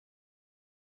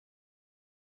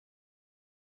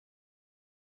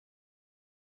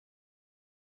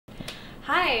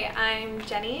Hi, I'm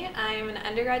Jenny. I'm an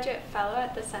undergraduate fellow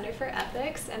at the Center for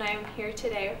Ethics, and I'm here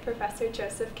today with Professor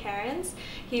Joseph Carens.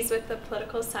 He's with the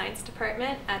Political Science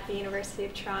Department at the University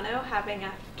of Toronto, having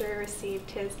after received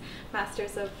his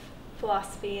Master's of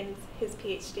Philosophy and his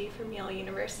PhD from Yale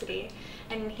University.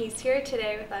 And he's here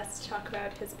today with us to talk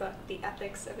about his book, The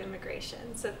Ethics of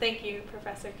Immigration. So thank you,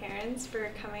 Professor Carens, for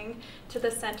coming to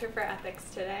the Center for Ethics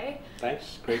today.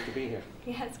 Thanks, great to be here.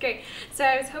 Yeah, it's great. So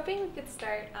I was hoping we could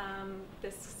start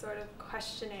this sort of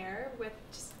questionnaire with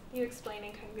just you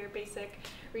explaining kind of your basic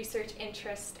research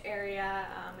interest area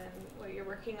and what you're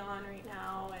working on right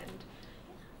now. And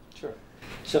Sure.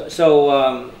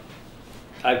 So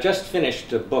I've just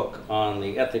finished a book on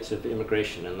the ethics of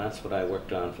immigration, and that's what I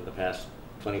worked on for the past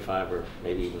 25 or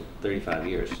maybe even 35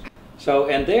 years. So,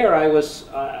 and there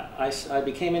I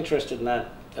became interested in that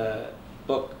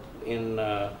book in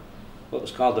what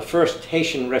was called the first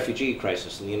Haitian refugee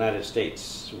crisis in the United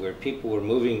States, where people were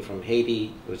moving from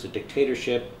Haiti. It was a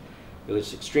dictatorship. It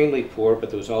was extremely poor,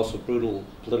 but there was also brutal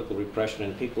political repression,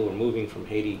 and people were moving from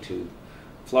Haiti to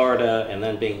Florida and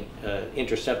then being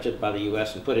intercepted by the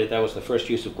U.S. and that was the first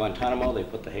use of Guantanamo. They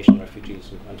put the Haitian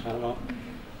refugees in Guantanamo.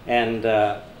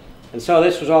 And so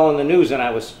this was all in the news, and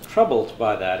I was troubled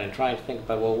by that and trying to think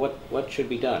about, well, what should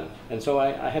be done? And so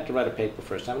I had to write a paper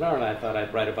for a seminar, and I thought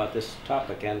I'd write about this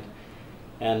topic. And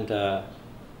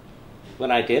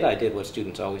when I did what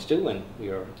students always do when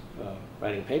you're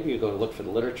writing a paper. You go to look for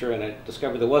the literature, and I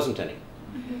discovered there wasn't any.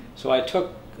 Mm-hmm. So I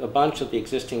took a bunch of the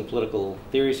existing political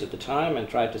theories at the time and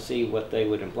tried to see what they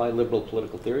would imply, liberal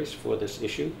political theories for this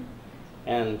issue.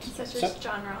 And such as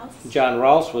John Rawls? John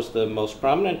Rawls was the most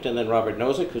prominent, and then Robert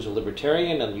Nozick, who's a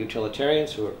libertarian, and the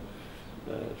utilitarians, who are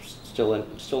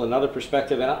still another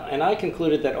perspective. And I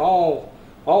concluded that all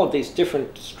of these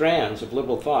different strands of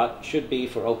liberal thought should be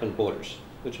for open borders,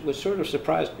 which sort of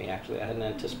surprised me, actually. I hadn't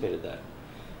anticipated that.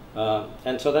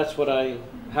 And so that's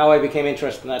how I became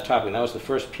interested in that topic. And that was the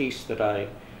first piece that I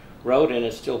wrote, and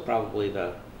it's still probably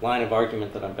the line of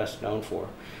argument that I'm best known for.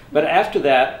 But after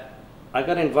that, I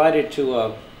got invited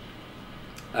to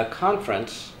a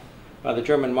conference by the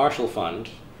German Marshall Fund,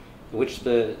 in which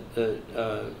a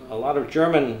lot of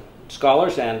German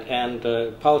scholars and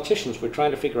politicians were trying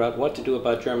to figure out what to do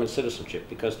about German citizenship,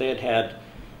 because they had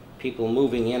people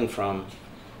moving in from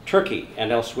Turkey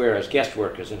and elsewhere as guest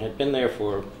workers and had been there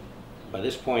for, by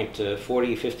this point,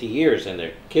 40, 50 years, and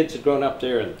their kids had grown up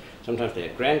there, and sometimes they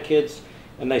had grandkids,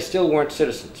 and they still weren't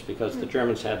citizens because the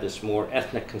Germans had this more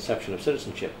ethnic conception of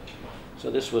citizenship. So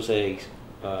this was a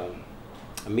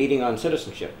meeting on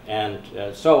citizenship, and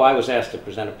so I was asked to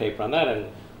present a paper on that,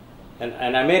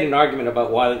 and I made an argument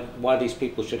about why these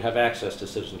people should have access to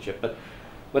citizenship. But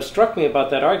what struck me about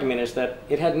that argument is that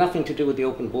it had nothing to do with the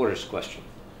open borders question.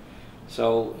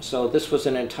 So this was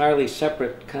an entirely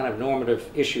separate kind of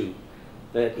normative issue,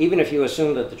 that even if you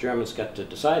assume that the Germans got to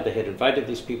decide, they had invited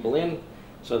these people in,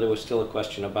 so there was still a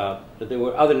question about, that there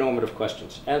were other normative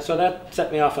questions. And so that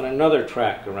set me off on another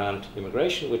track around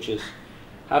immigration, which is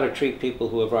how to treat people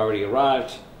who have already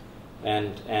arrived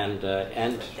and lived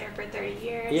there for 30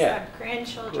 years, yeah, have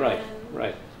grandchildren.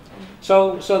 Right.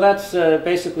 So that's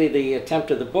basically the attempt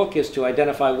of the book, is to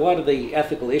identify what are the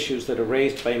ethical issues that are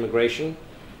raised by immigration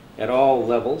at all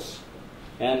levels,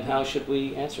 and how should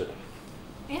we answer them.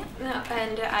 Yeah, no,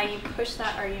 and you push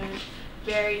that argument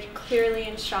very clearly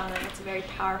and strongly. It's a very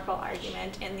powerful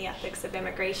argument in the ethics of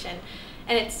immigration.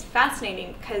 And it's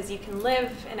fascinating because you can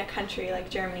live in a country like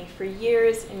Germany for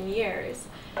years and years.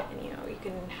 And you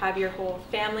can have your whole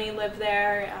family live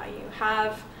there. You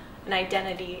have an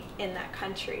identity in that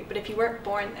country. But if you weren't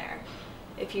born there,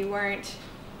 if you weren't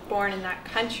born in that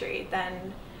country,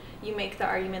 then you make the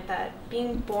argument that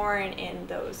being born in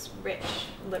those rich,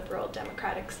 liberal,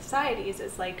 democratic societies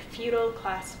is like feudal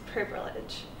class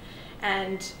privilege.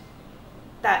 And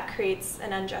that creates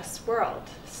an unjust world.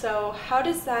 So how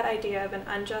does that idea of an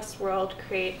unjust world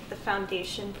create the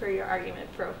foundation for your argument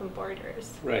for open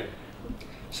borders? Right.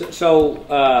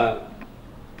 So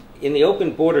in the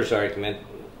open borders argument,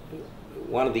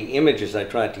 one of the images I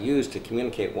tried to use to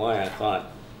communicate why I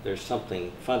thought there's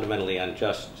something fundamentally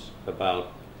unjust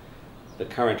about the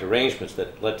current arrangements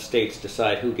that let states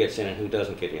decide who gets in and who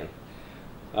doesn't get in.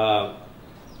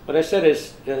 What I said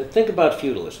is, think about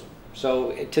feudalism.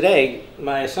 So today,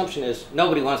 my assumption is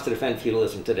nobody wants to defend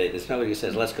feudalism today. There's nobody who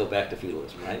says, let's go back to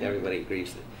feudalism, right? Everybody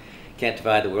agrees that you can't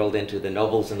divide the world into the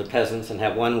nobles and the peasants and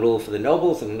have one rule for the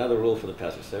nobles and another rule for the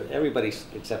peasants. So everybody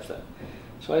accepts that.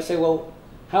 So I say, well,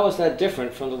 how is that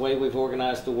different from the way we've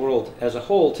organized the world as a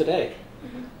whole today?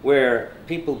 Where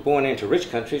people born into rich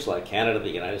countries like Canada, the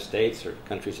United States, or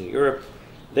countries in Europe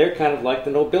they're kind of like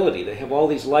the nobility. They have all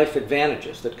these life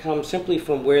advantages that come simply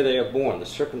from where they are born, the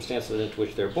circumstances into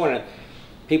which they're born. And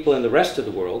people in the rest of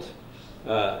the world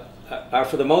are,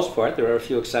 for the most part, there are a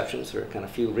few exceptions, there are kind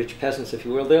of few rich peasants, if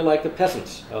you will, they're like the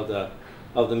peasants of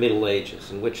the Middle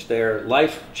Ages, in which their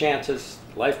life chances,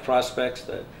 life prospects,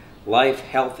 the life,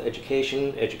 health,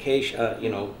 education,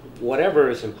 whatever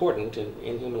is important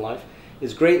in human life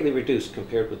is greatly reduced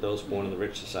compared with those born in the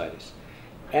rich societies.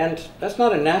 And that's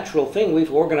not a natural thing.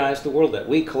 We've organized the world that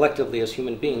we collectively as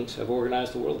human beings have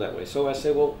organized the world that way. So I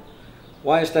say, well,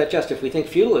 why is that just? If we think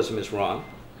feudalism is wrong,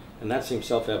 and that seems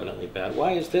self-evidently bad,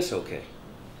 why is this okay?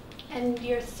 And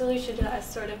your solution to that is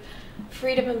sort of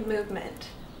freedom of movement.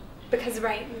 Because,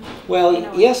 right?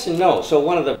 Well, yes and no. So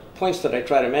one of the points that I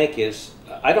try to make is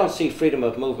I don't see freedom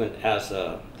of movement as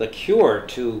the cure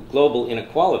to global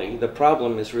inequality. The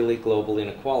problem is really global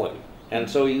inequality. And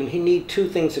so you need two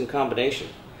things in combination.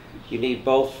 You need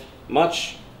both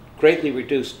much greatly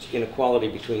reduced inequality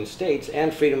between states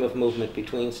and freedom of movement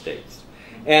between states.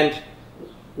 And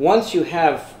once you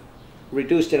have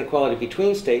reduced inequality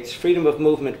between states, freedom of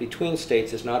movement between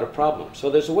states is not a problem. So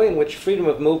there's a way in which freedom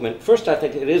of movement, first I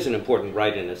think it is an important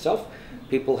right in itself.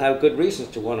 People have good reasons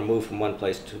to want to move from one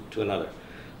place to another.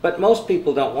 But most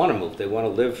people don't want to move. They want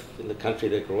to live in the country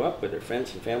they grew up, where their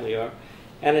friends and family are.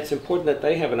 And it's important that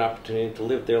they have an opportunity to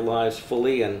live their lives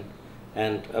fully and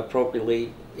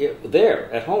appropriately there,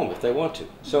 at home, if they want to.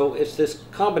 So it's this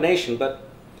combination,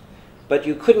 but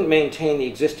you couldn't maintain the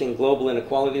existing global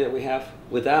inequality that we have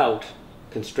without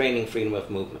constraining freedom of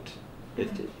movement.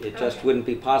 It just wouldn't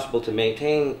be possible to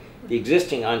maintain the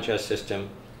existing unjust system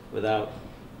without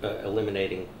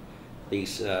eliminating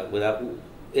these,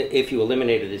 if you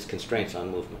eliminated these constraints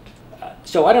on movement.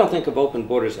 So I don't think of open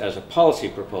borders as a policy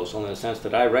proposal in the sense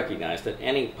that I recognize that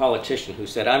any politician who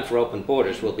said, I'm for open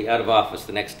borders, will be out of office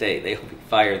the next day. They'll be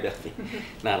fired, they'll be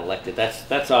not elected.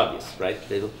 That's obvious, right?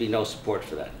 There'll be no support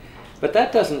for that. But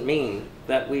that doesn't mean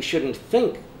that we shouldn't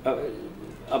think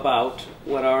about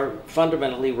what are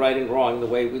fundamentally right and wrong the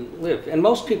way we live. And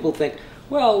most people think,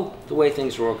 well, the way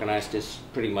things are organized is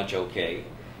pretty much okay.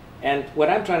 And what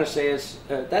I'm trying to say is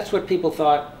that's what people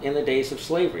thought in the days of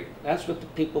slavery. That's what the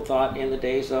people thought in the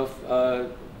days of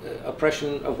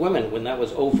oppression of women, when that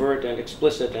was overt and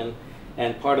explicit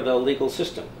and part of the legal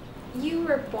system. You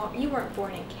weren't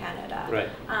born in Canada.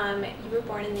 Right. You were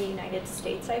born in the United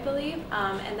States, I believe,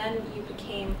 and then you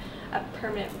became a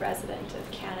permanent resident of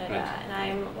Canada. Right. And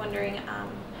I'm wondering,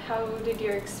 how did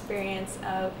your experience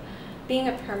of being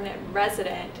a permanent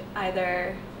resident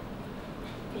either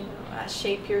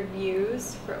shape your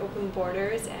views for open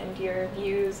borders and your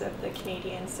views of the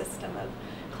Canadian system of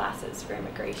classes for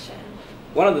immigration?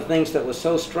 One of the things that was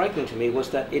so striking to me was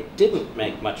that it didn't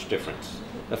make much difference,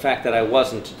 the fact that I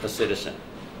wasn't a citizen.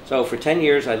 So for 10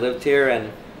 years I lived here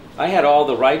and I had all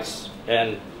the rights,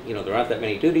 and there aren't that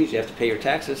many duties, you have to pay your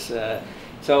taxes.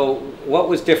 So what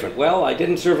was different? Well, I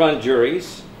didn't serve on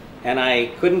juries and I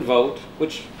couldn't vote,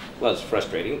 which was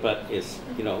frustrating, but is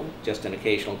just an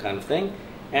occasional kind of thing.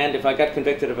 And if I got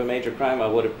convicted of a major crime, I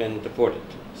would have been deported.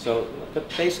 So, but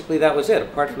basically that was it.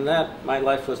 Apart from that, my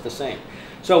life was the same.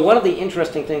 So one of the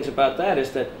interesting things about that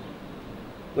is that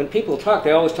when people talk,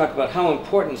 they always talk about how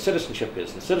important citizenship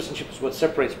is. And citizenship is what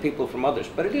separates people from others.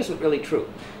 But it isn't really true.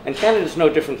 And Canada is no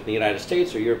different from the United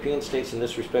States or European states in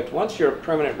this respect. Once you're a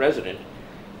permanent resident,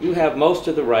 you have most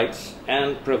of the rights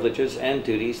and privileges and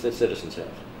duties that citizens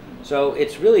have. So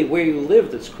it's really where you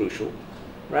live that's crucial,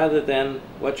 rather than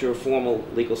what your formal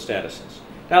legal status is.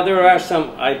 Now there are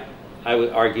some, I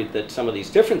would argue that some of these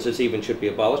differences even should be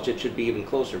abolished. It should be even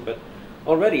closer, but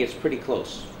already it's pretty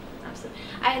close. Absolutely.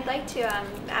 I'd like to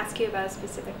ask you about a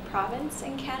specific province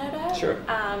in Canada. Sure.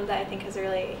 That I think has a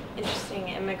really interesting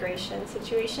immigration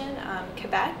situation,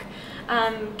 Quebec.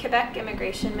 Quebec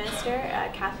Immigration Minister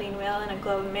Kathleen Whale, in a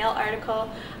Globe and Mail article,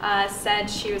 said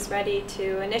she was ready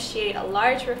to initiate a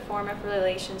large reform of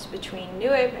relations between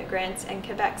new immigrants and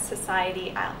Quebec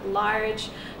society at large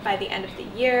by the end of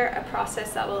the year, a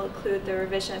process that will include the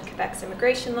revision of Quebec's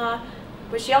immigration law.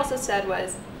 What she also said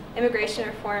was, immigration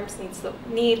reforms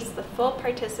needs the full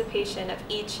participation of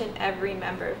each and every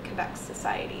member of Quebec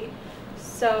society.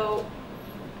 So,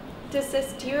 do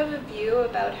you have a view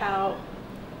about how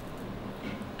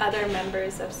other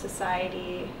members of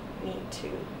society need to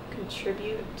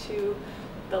contribute to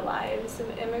the lives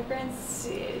of immigrants?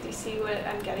 Do you see what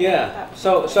I'm getting at? Yeah,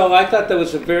 so I thought that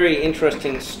was a very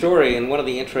interesting story, and one of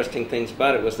the interesting things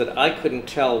about it was that I couldn't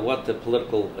tell what the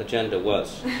political agenda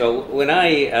was. So when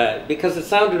because it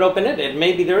sounded open-ended,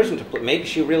 maybe there isn't, maybe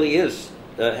she really has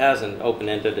an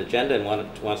open-ended agenda and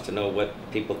wants to know what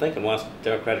people think and wants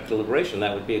democratic deliberation.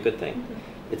 That would be a good thing.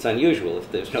 it's unusual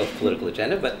if there's no political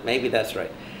agenda, but maybe that's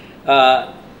right.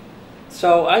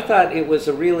 So I thought it was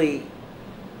a really,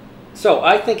 so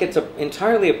I think it's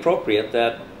entirely appropriate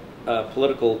that a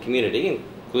political community,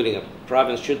 including a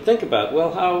province, should think about,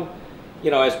 well, how,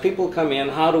 as people come in,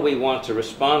 how do we want to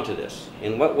respond to this?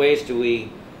 In what ways do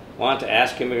we want to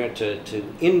ask immigrants to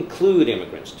include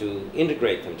immigrants, to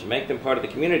integrate them, to make them part of the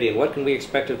community, and what can we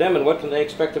expect of them and what can they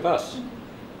expect of us?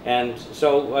 And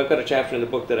so I've got a chapter in the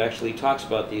book that actually talks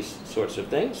about these sorts of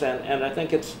things, and I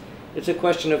think it's a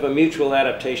question of a mutual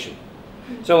adaptation.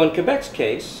 So in Quebec's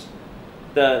case,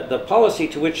 the policy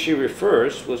to which she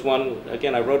refers was one,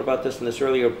 again, I wrote about this in this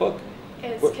earlier book.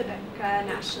 Is Quebec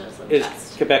nationalism is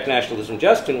just? Quebec nationalism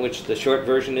just, in which the short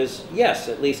version is yes,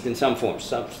 at least in some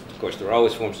forms. Of course, there are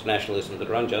always forms of nationalism that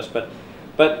are unjust, but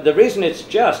the reason it's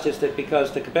just is that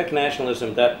because the Quebec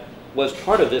nationalism that was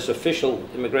part of this official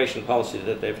immigration policy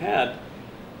that they've had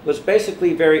was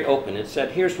basically very open. It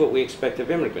said, here's what we expect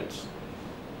of immigrants.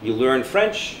 You learn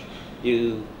French,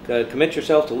 you commit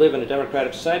yourself to live in a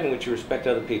democratic society in which you respect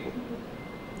other people.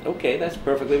 Okay, that's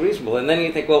perfectly reasonable. And then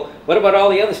you think, well, what about all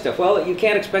the other stuff? Well, you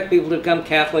can't expect people to become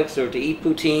Catholics or to eat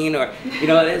poutine, or,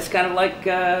 it's kind of like,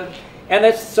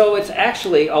 so it's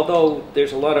actually, although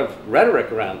there's a lot of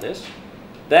rhetoric around this,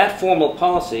 that formal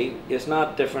policy is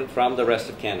not different from the rest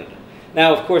of Canada.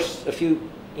 Now, of course, a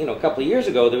couple of years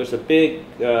ago, there was a big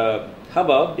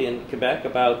hubbub in Quebec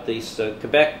about these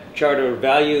Quebec Charter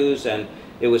values, and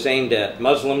it was aimed at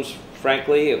Muslims,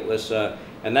 frankly. It was,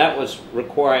 and that was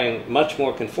requiring much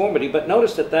more conformity, but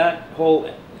notice that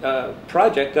whole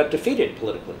project got defeated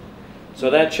politically. So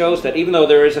that shows that even though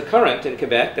there is a current in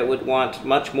Quebec that would want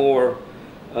much more,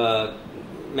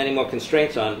 many more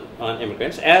constraints on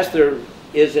immigrants, as there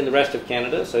is in the rest of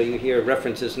Canada. So you hear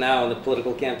references now in the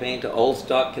political campaign to old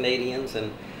stock Canadians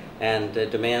and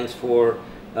demands for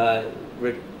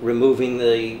removing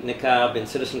the niqab and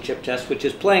citizenship test, which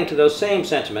is playing to those same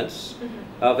sentiments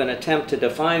of an attempt to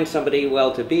define somebody,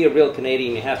 well, to be a real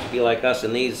Canadian, you have to be like us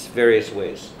in these various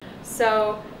ways.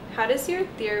 So how does your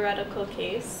theoretical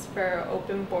case for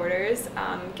open borders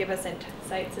give us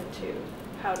insights into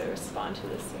how to respond to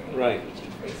this Syrian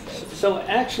refugee crisis? So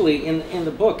actually, in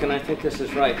the book, and I think this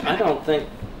is right, I don't think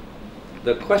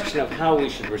the question of how we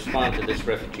should respond to this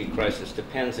refugee crisis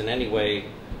depends in any way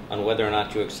on whether or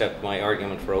not you accept my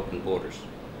argument for open borders.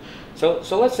 So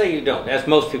let's say you don't, as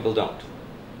most people don't.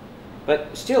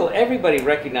 But still, everybody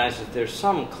recognizes there's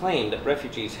some claim that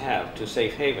refugees have to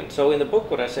safe haven. So in the book,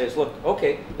 what I say is, look,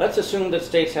 okay, let's assume that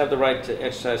states have the right to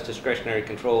exercise discretionary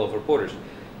control over borders.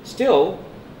 Still,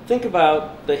 think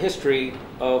about the history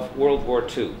of World War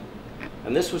II.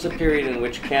 And this was a period in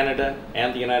which Canada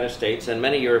and the United States and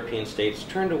many European states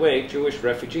turned away Jewish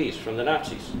refugees from the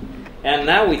Nazis. And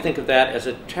now we think of that as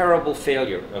a terrible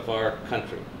failure of our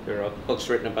country. There are books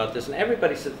written about this, and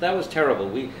everybody says that was terrible.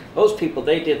 Those people,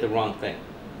 they did the wrong thing.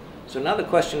 So now the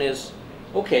question is,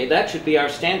 okay, that should be our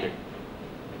standard.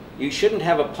 You shouldn't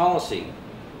have a policy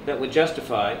that would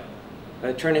justify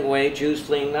turning away Jews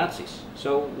fleeing Nazis.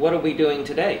 So what are we doing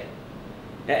today?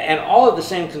 And all of the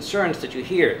same concerns that you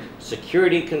hear,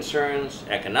 security concerns,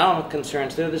 economic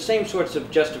concerns, they're the same sorts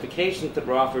of justifications that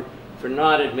were offered for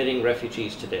not admitting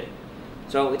refugees today.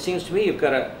 So it seems to me you've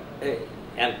got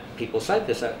and people cite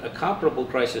this, a comparable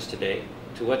crisis today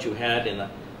to what you had in the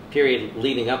period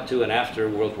leading up to and after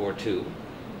World War II.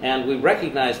 And we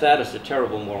recognize that as a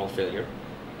terrible moral failure.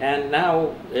 And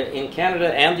now in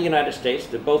Canada and the United States,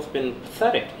 they've both been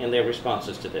pathetic in their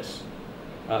responses to this.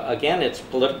 Again, it's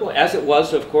political, as it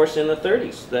was, of course, in the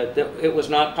 30s. That it was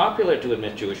not popular to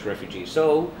admit Jewish refugees.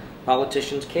 So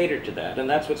politicians catered to that. And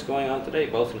that's what's going on today,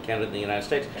 both in Canada and the United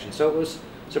States. And so it was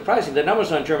surprising. The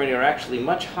numbers on Germany are actually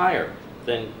much higher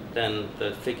than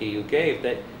the figure you gave.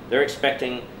 They're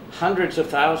expecting hundreds of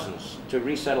thousands to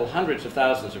resettle hundreds of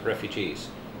thousands of refugees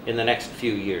in the next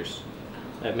few years.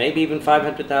 Maybe even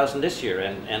 500,000 this year,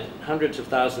 and hundreds of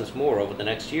thousands more over the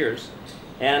next years.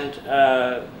 And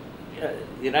the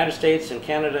United States and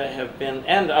Canada have been,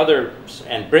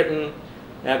 and Britain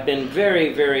have been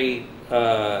very, very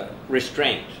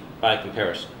restrained by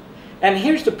comparison. And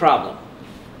here's the problem.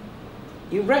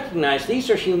 You recognize these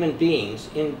are human beings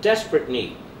in desperate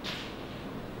need.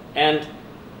 And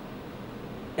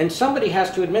somebody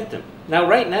has to admit them. Now,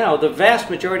 right now, the vast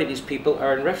majority of these people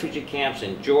are in refugee camps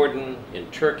in Jordan,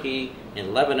 in Turkey,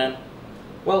 in Lebanon.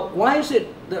 Well, why is it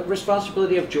the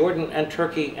responsibility of Jordan and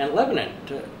Turkey and Lebanon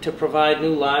to provide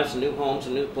new lives and new homes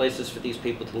and new places for these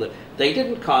people to live? They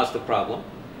didn't cause the problem.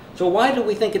 So why do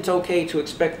we think it's okay to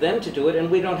expect them to do it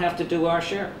and we don't have to do our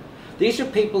share? These are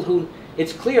people who,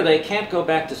 it's clear they can't go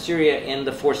back to Syria in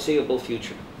the foreseeable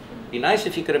future. It'd be nice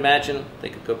if you could imagine they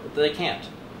could go, but they can't.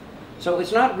 So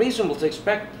it's not reasonable to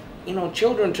expect, you know,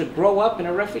 children to grow up in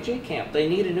a refugee camp. They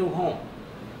need a new home.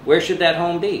 Where should that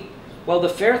home be? Well, the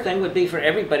fair thing would be for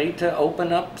everybody to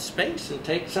open up space and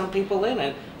take some people in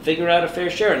and figure out a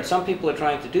fair share. And some people are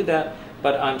trying to do that,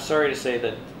 but I'm sorry to say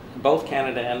that both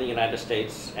Canada and the United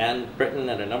States and Britain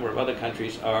and a number of other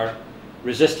countries are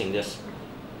resisting this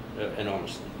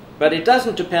enormously. But it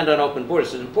doesn't depend on open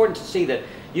borders. It's important to see that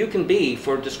you can be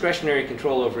for discretionary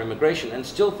control over immigration and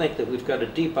still think that we've got a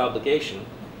deep obligation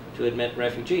to admit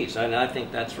refugees, and I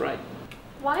think that's right.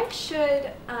 Why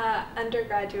should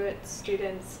undergraduate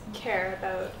students care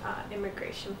about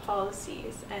immigration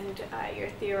policies and your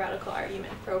theoretical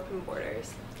argument for open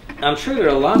borders? I'm sure there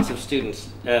are lots of students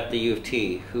at the U of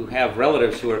T who have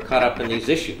relatives who are caught up in these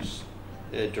issues,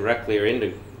 directly or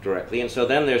indirectly, and so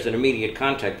then there's an immediate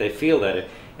contact. They feel that.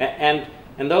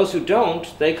 And those who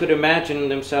don't, they could imagine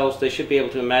themselves, they should be able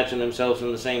to imagine themselves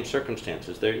in the same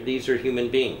circumstances. These are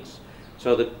human beings.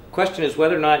 So the question is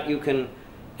whether or not you can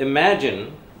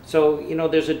imagine. So, you know,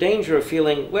 there's a danger of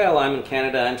feeling, well, I'm in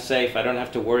Canada, I'm safe, I don't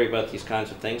have to worry about these kinds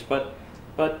of things, but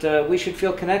we should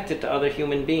feel connected to other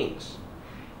human beings.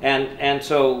 And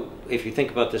so if you think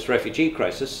about this refugee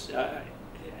crisis,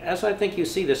 as I think you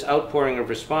see this outpouring of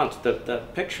response, the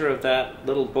picture of that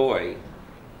little boy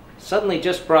suddenly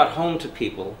just brought home to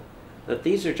people that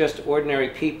these are just ordinary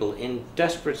people in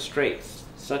desperate straits,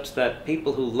 such that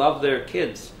people who love their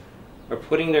kids are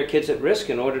putting their kids at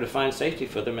risk in order to find safety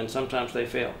for them, and sometimes they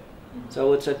fail.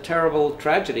 So it's a terrible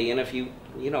tragedy, and if you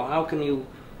know, how can you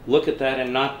look at that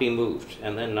and not be moved,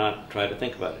 and then not try to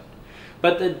think about it?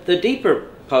 But the deeper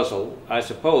puzzle, I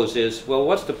suppose, is, well,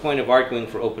 what's the point of arguing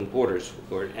for open borders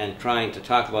and trying to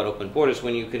talk about open borders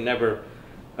when you can never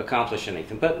accomplish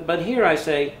anything? But here I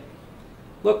say,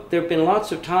 look, there have been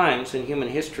lots of times in human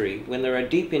history when there are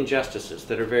deep injustices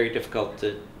that are very difficult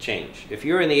to change. If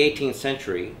you're in the 18th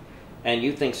century and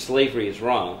you think slavery is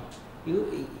wrong,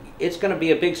 it's going to be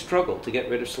a big struggle to get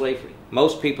rid of slavery.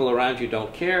 Most people around you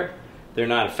don't care. They're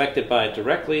not affected by it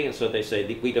directly, and so they say,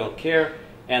 we don't care.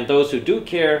 And those who do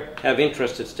care have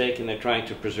interests at stake, and they're trying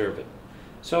to preserve it.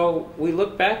 So we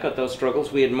look back at those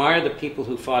struggles. We admire the people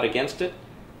who fought against it,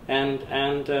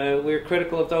 and we're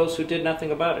critical of those who did nothing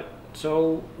about it.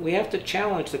 So we have to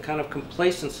challenge the kind of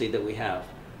complacency that we have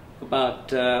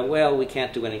about, well, we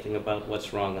can't do anything about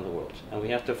what's wrong in the world. And we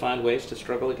have to find ways to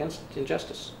struggle against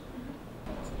injustice.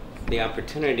 The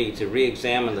opportunity to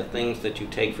re-examine the things that you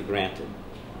take for granted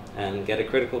and get a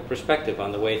critical perspective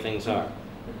on the way things are.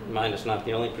 Mine is not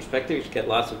the only perspective. You should get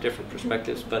lots of different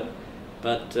perspectives, but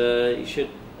you should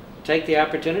take the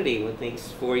opportunity with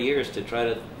these 4 years to try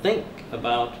to think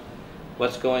about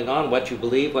what's going on, what you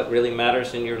believe, what really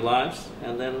matters in your lives,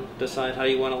 and then decide how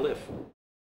you want to live.